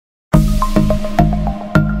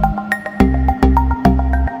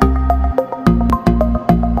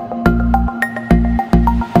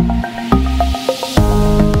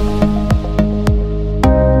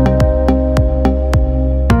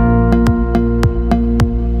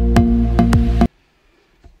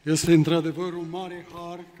Este într-adevăr un mare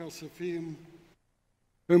har ca să fim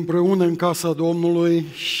împreună în casa Domnului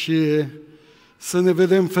și să ne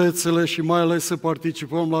vedem fețele și mai ales să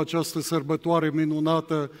participăm la această sărbătoare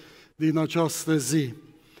minunată din această zi.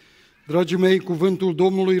 Dragii mei, cuvântul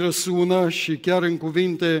Domnului răsună și chiar în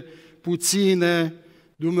cuvinte puține,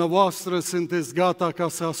 dumneavoastră sunteți gata ca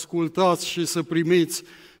să ascultați și să primiți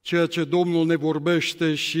ceea ce Domnul ne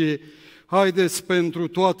vorbește și haideți pentru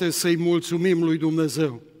toate să-i mulțumim lui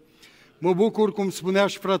Dumnezeu. Mă bucur, cum spunea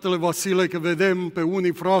și fratele Vasile, că vedem pe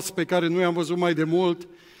unii frați pe care nu i-am văzut mai de mult.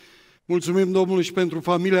 Mulțumim Domnului și pentru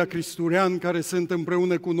familia Cristurian care sunt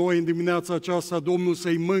împreună cu noi în dimineața aceasta. Domnul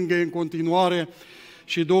să-i mângâie în continuare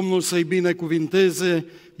și Domnul să-i binecuvinteze.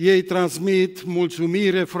 Ei transmit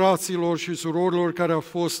mulțumire fraților și surorilor care au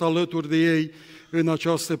fost alături de ei în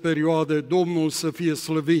această perioadă. Domnul să fie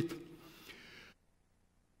slăvit.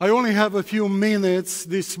 I only have a few minutes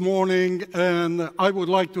this morning and I would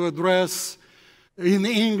like to address in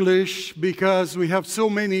English because we have so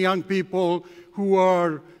many young people who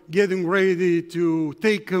are getting ready to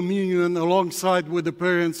take communion alongside with the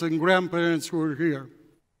parents and grandparents who are here.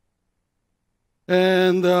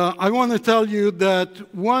 And I want to tell you that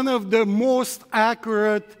one of the most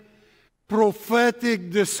accurate prophetic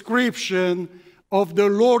description of the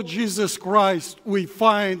Lord Jesus Christ we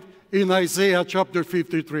find in Isaiah chapter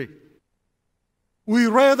 53. We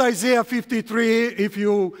read Isaiah 53. If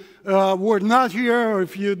you were not here or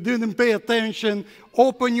if you didn't pay attention,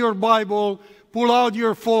 open your Bible, pull out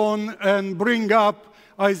your phone and bring up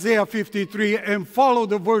Isaiah 53 and follow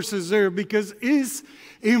the verses there because it's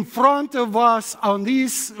in front of us on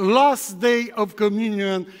this last day of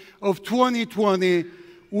communion of 2020.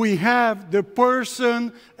 We have the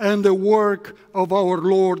person and the work of our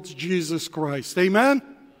Lord Jesus Christ. Amen?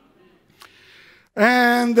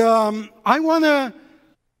 And I want to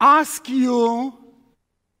ask you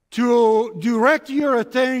to direct your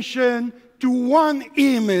attention to one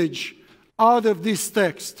image out of this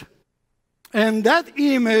text. And that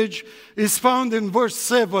image is found in verse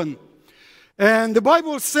 7. And the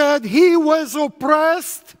Bible said, "He was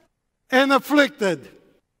oppressed and afflicted,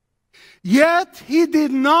 yet he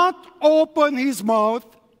did not open his mouth.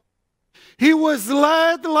 He was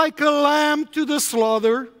led like a lamb to the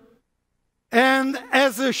slaughter, and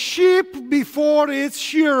as a sheep before its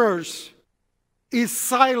shearers is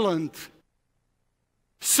silent,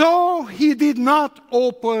 so he did not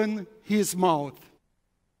open his mouth."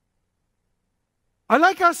 I'd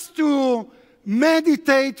like us to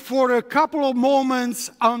meditate for a couple of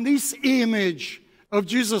moments on this image of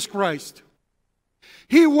Jesus Christ.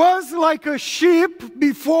 He was like a sheep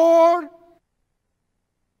before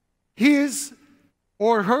his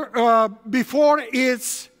or her before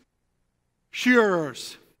its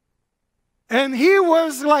shearers. And he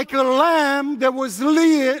was like a lamb that was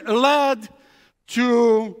led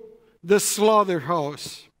to the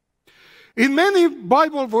slaughterhouse. In many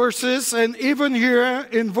Bible verses, and even here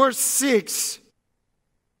in verse 6,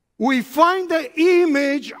 we find the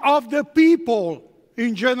image of the people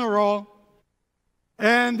in general,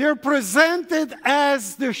 and they're presented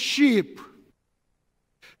as the sheep.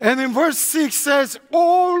 And in verse 6 says,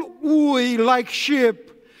 "All we like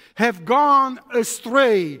sheep have gone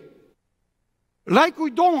astray." Like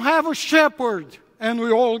we don't have a shepherd, and we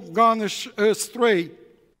all gone astray.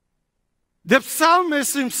 The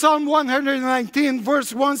psalmist in Psalm 119,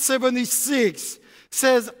 verse 176,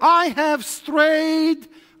 says, "I have strayed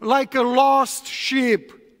like a lost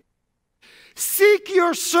sheep. Seek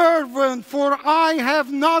your servant, for I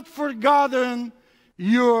have not forgotten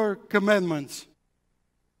your commandments."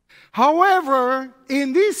 However,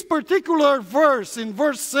 in this particular verse, in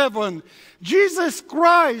verse 7, Jesus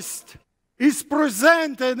Christ is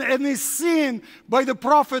presented and is seen by the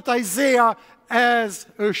prophet Isaiah as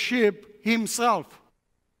a sheep himself.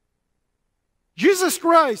 Jesus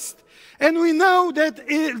Christ. And we know that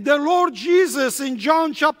the Lord Jesus in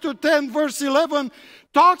John chapter 10 verse 11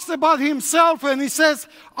 talks about himself and he says,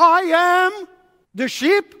 "I am the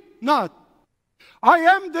sheep, not. I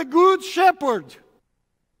am the good shepherd."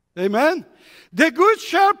 Amen? The good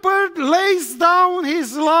shepherd lays down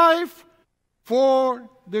his life for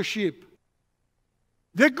the sheep.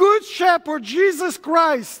 The good shepherd, Jesus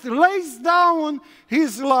Christ, lays down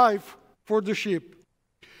his life for the sheep.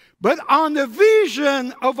 But on the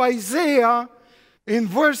vision of Isaiah, in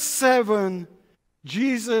verse 7,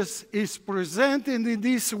 Jesus is presented in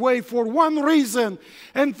this way for one reason.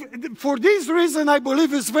 And for this reason, I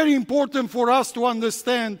believe it's very important for us to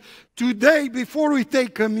understand today before we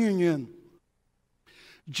take communion.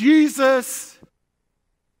 Jesus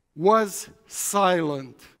was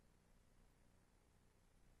silent.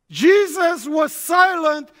 Jesus was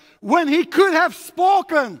silent when he could have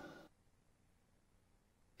spoken.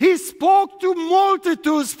 He spoke to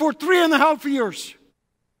multitudes for 3.5 years.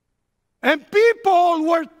 And people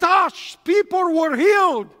were touched. People were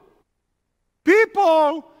healed.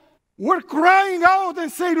 People were crying out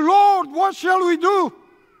and saying, Lord, what shall we do?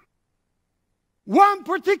 One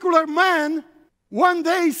particular man one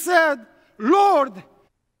day said, Lord,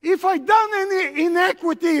 if I done any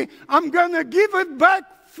iniquity, I'm going to give it back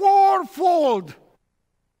fourfold.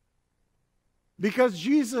 Because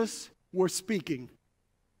Jesus was speaking.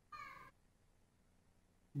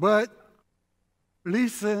 But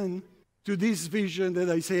listen to this vision that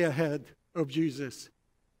I say ahead of Jesus.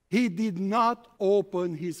 He did not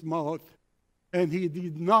open his mouth and he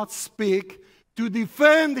did not speak to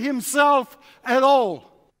defend himself at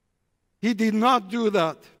all. He did not do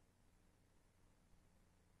that.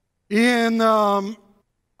 And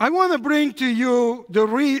I want to bring to you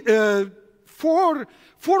the four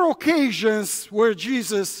occasions where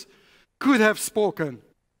Jesus could have spoken.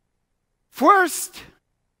 First,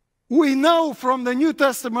 we know from the New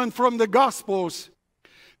Testament, from the Gospels,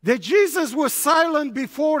 that Jesus was silent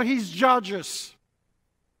before his judges.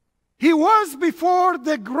 He was before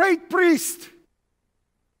the great priest,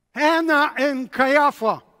 Anna and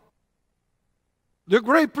Caiaphas, the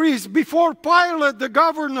great priest, before Pilate, the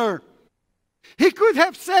governor. He could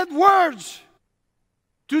have said words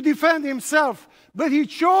to defend himself, but he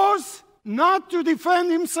chose not to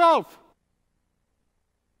defend himself.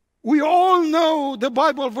 We all know the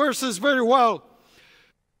Bible verses very well.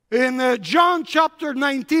 In John chapter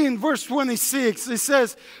 19, verse 26, it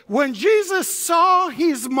says, when Jesus saw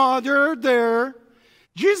his mother there,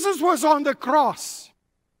 Jesus was on the cross.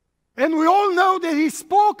 And we all know that he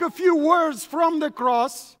spoke a few words from the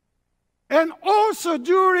cross. And also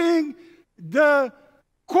during the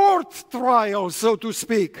court trial, so to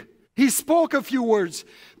speak, he spoke a few words.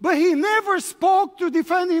 But he never spoke to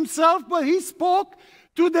defend himself, but he spoke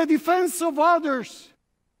to the defense of others.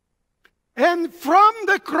 And from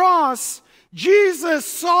the cross, Jesus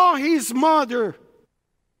saw his mother.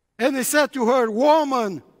 And he said to her,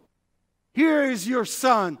 woman, here is your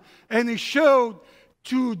son. And he showed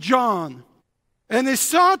to John. And he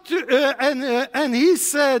said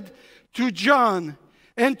to John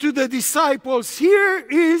and to the disciples, here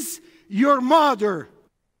is your mother.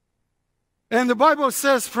 And the Bible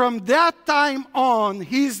says from that time on,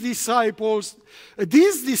 this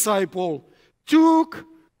disciple took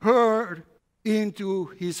her into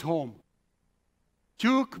his home.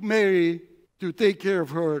 Took Mary to take care of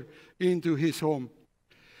her into his home.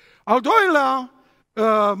 Al doilea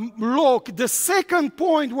loc, the second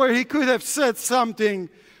point where he could have said something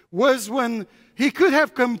was when he could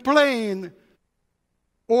have complained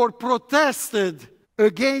or protested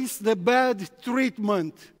against the bad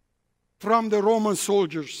treatment from the Roman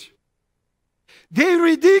soldiers. They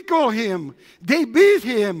ridiculed him. They beat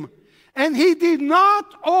him. And he did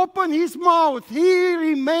not open his mouth. He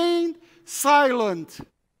remained silent.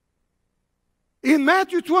 In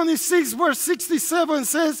Matthew 26, verse 67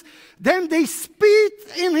 says, then they spit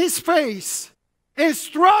in his face and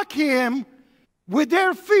struck him with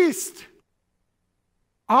their fist.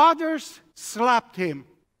 Others slapped him.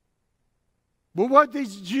 But what did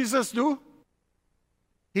Jesus do?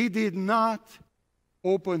 He did not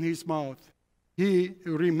open his mouth. He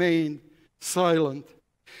remained silent.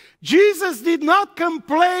 Jesus did not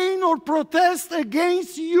complain or protest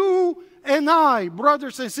against you and I,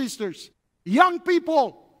 brothers and sisters, young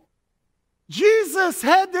people. Jesus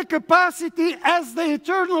had the capacity as the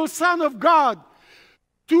eternal Son of God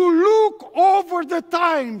to look over the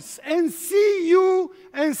times and see you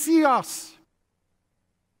and see us.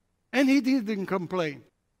 And he didn't complain.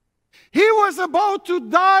 He was about to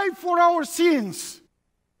die for our sins.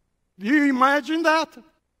 Do you imagine that?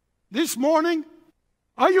 This morning?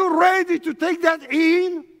 Are you ready to take that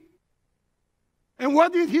in? And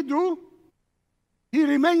what did he do? He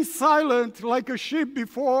remained silent like a sheep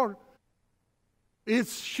before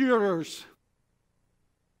its shearers.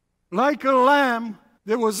 Like a lamb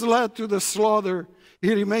that was led to the slaughter,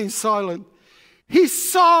 he remained silent. He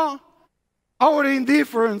saw our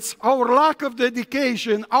indifference, our lack of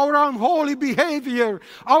dedication, our unholy behavior,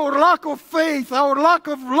 our lack of faith, our lack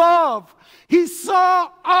of love. He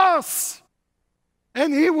saw us,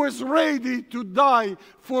 and he was ready to die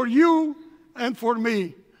for you and for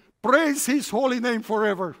me. Praise his holy name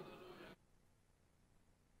forever.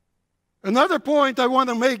 Another point I want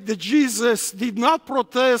to make, that Jesus did not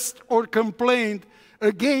protest or complain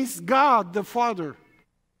against God the Father.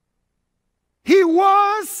 He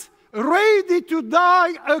was ready to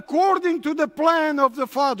die according to the plan of the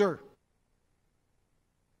Father.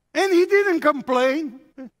 And he didn't complain.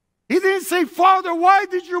 He didn't say, Father, why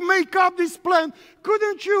did you make up this plan?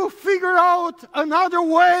 Couldn't you figure out another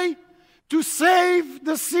way to save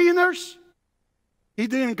the sinners? He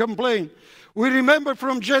didn't complain. We remember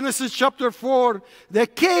from Genesis chapter 4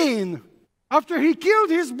 that Cain, after he killed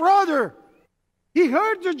his brother, he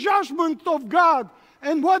heard the judgment of God.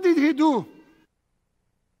 And what did he do?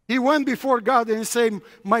 He went before God and said,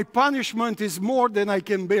 my punishment is more than I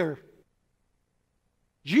can bear.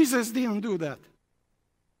 Jesus didn't do that.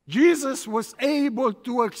 Jesus was able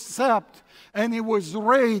to accept, and he was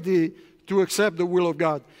ready to accept the will of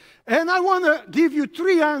God. And I want to give you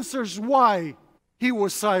 3 answers why he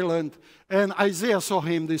was silent, and Isaiah saw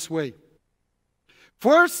him this way.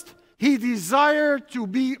 First, he desired to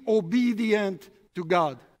be obedient to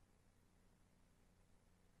God.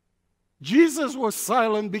 Jesus was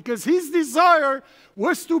silent because his desire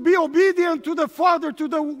was to be obedient to the Father, to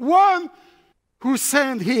the one who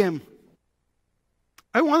sent him.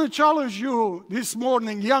 I want to challenge you this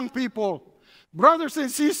morning, young people, brothers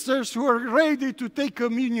and sisters who are ready to take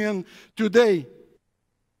communion today.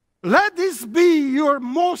 Let this be your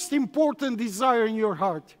most important desire in your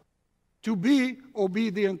heart, to be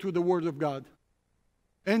obedient to the Word of God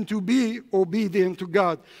and to be obedient to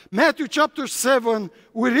God. Matthew chapter 7,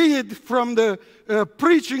 we read from the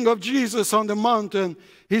preaching of Jesus on the mountain.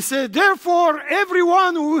 He said, therefore,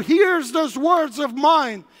 everyone who hears those words of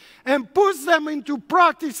mine and puts them into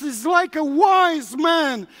practice is like a wise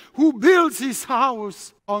man who builds his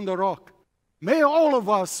house on the rock. May all of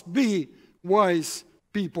us be wise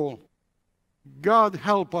people. God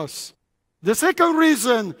help us. The second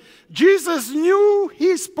reason, Jesus knew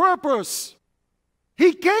his purpose.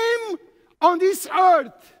 He came on this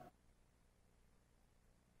earth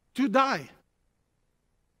to die.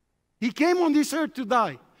 He came on this earth to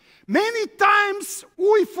die. Many times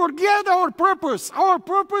we forget our purpose. Our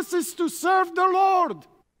purpose is to serve the Lord,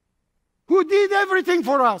 who did everything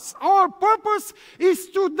for us. Our purpose is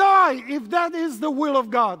to die, if that is the will of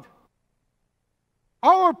God.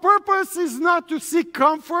 Our purpose is not to seek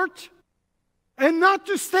comfort and not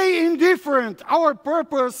to stay indifferent. Our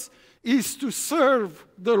purpose is to serve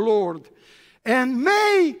the Lord. And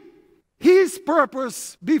may his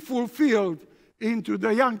purpose be fulfilled into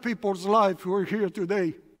the young people's life who are here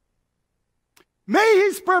today. May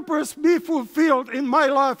his purpose be fulfilled in my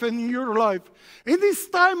life and in your life. In this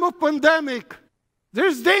time of pandemic,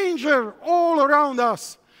 there's danger all around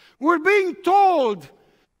us. We're being told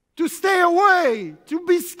to stay away, to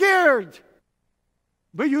be scared.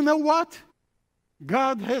 But you know what?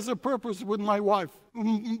 God has a purpose with my life.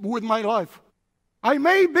 I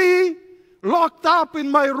may be locked up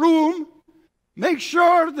in my room. Make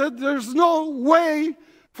sure that there's no way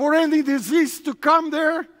for any disease to come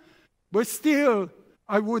there. But still,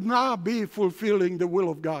 I would not be fulfilling the will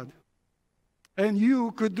of God. And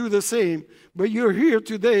you could do the same. But you're here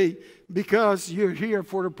today because you're here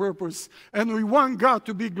for a purpose. And we want God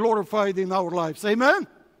to be glorified in our lives. Amen?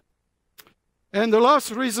 And the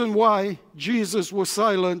last reason why Jesus was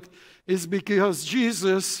silent is because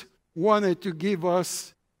Jesus wanted to give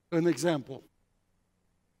us an example.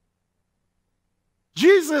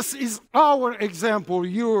 Jesus is our example,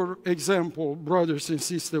 your example, brothers and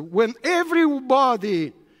sisters. When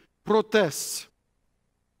everybody protests,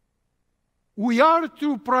 we are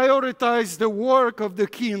to prioritize the work of the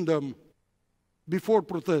kingdom before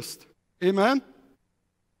protest. Amen?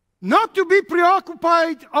 Not to be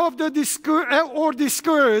preoccupied or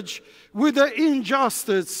discouraged with the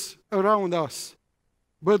injustice around us,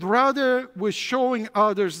 but rather with showing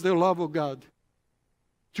others the love of God.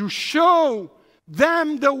 To show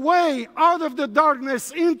them the way out of the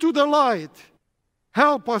darkness into the light.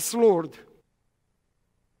 Help us, Lord.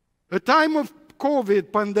 A time of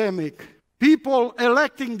COVID pandemic, people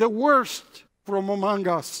electing the worst from among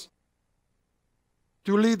us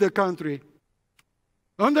to lead the country.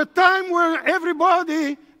 On the time where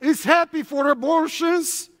everybody is happy for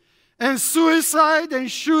abortions and suicide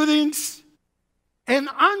and shootings and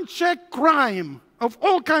unchecked crime of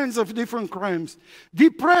all kinds of different crimes,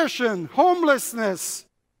 depression, homelessness,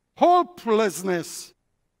 hopelessness,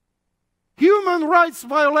 human rights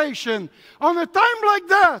violation. On a time like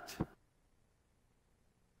that,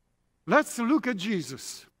 let's look at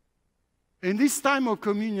Jesus. In this time of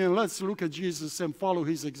communion, let's look at Jesus and follow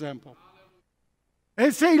his example.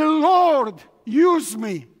 And say, Lord, use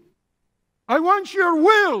me. I want your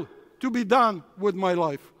will to be done with my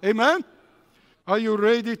life. Amen? Are you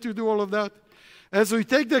ready to do all of that? As we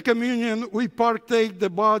take the communion, we partake the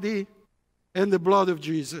body and the blood of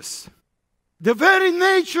Jesus. The very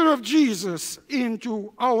nature of Jesus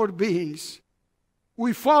into our beings.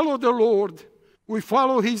 We follow the Lord. we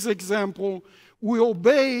follow His example, we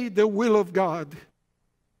obey the will of God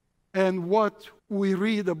and what we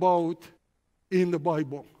read about in the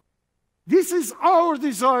Bible. This is our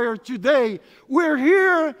desire today. We're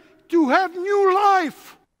here to have new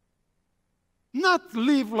life. Not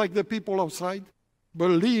live like the people outside, but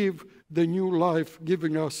live the new life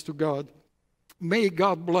giving us to God. May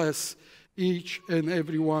God bless each and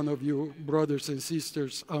every one of you, brothers and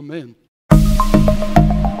sisters. Amen.